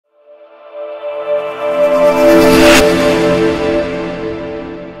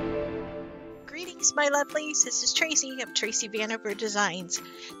lovelies, this is Traci of Traci Vanover Designs.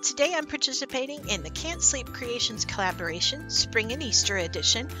 Today I'm participating in the Can't Sleep Creations collaboration, Spring and Easter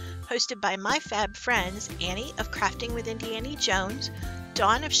edition, hosted by my fab friends Annie of Crafting with Indiana Jones,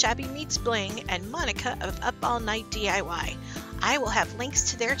 Dawn of Shabby Meets Bling, and Monica of Up All Night DIY. I will have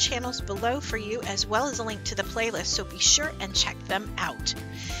links to their channels below for you, as well as a link to the playlist, so be sure and check them out.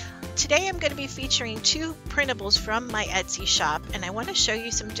 Today I'm going to be featuring two printables from my Etsy shop, and I want to show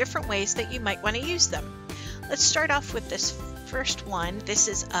you some different ways that you might want to use them. Let's start off with this first one. This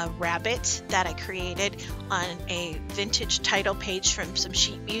is a rabbit that I created on a vintage title page from some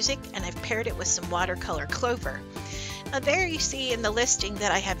sheet music, and I've paired it with some watercolor clover. Now there you see in the listing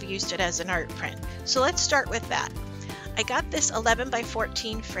that I have used it as an art print. So let's start with that. I got this 11 by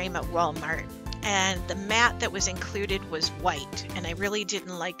 14 frame at Walmart, and the mat that was included was white, and I really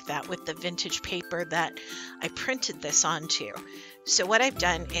didn't like that with the vintage paper that I printed this onto. So what I've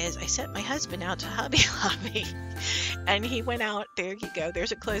done is I sent my husband out to Hobby Lobby, and he went out, there you go,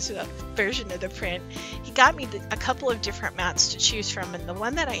 there's a close-up version of the print. He got me a couple of different mats to choose from, and the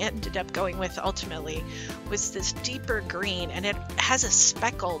one that I ended up going with ultimately was this deeper green, and it has a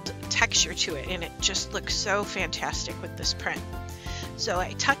speckled texture to it, and it just looks so fantastic with this print. So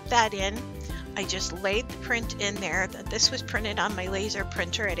I tucked that in. I just laid the print in there. This was printed on my laser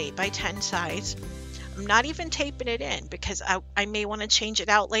printer at 8 by 10 size. I'm not even taping it in because I may want to change it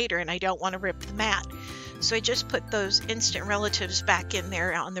out later and I don't want to rip the mat. So I just put those instant relatives back in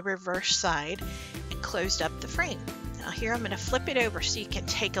there on the reverse side and closed up the frame. Now here I'm going to flip it over so you can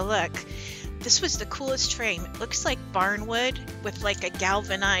take a look. This was the coolest frame. It looks like barnwood with like a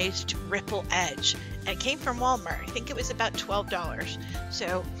galvanized ripple edge. And it came from Walmart. I think it was about $12.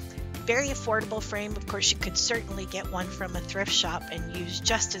 So very affordable frame. Of course, you could certainly get one from a thrift shop and use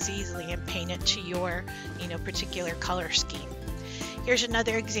just as easily and paint it to your, particular color scheme. Here's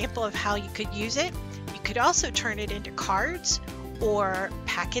another example of how you could use it. You could also turn it into cards or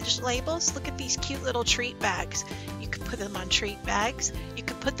package labels. Look at these cute little treat bags. You could put them on treat bags. You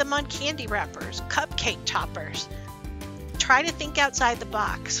could put them on candy wrappers, cupcake toppers. Try to think outside the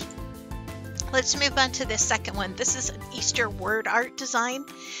box. Let's move on to this second one. This is an Easter word art design.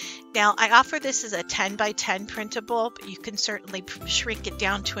 Now, I offer this as a 10 by 10 printable, but you can certainly shrink it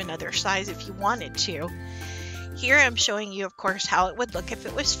down to another size if you wanted to. Here I'm showing you, of course, how it would look if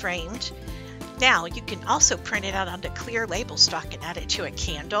it was framed. Now, you can also print it out onto clear label stock and add it to a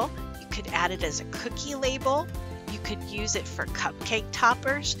candle. You could add it as a cookie label. You could use it for cupcake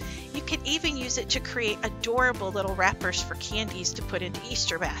toppers. You could even use it to create adorable little wrappers for candies to put into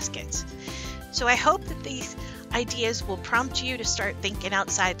Easter baskets. So I hope that these ideas will prompt you to start thinking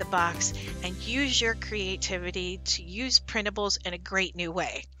outside the box and use your creativity to use printables in a great new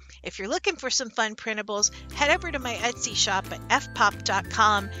way. If you're looking for some fun printables, head over to my Etsy shop at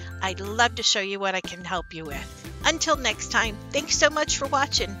fpop.com. I'd love to show you what I can help you with. Until next time, thanks so much for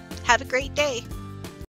watching. Have a great day.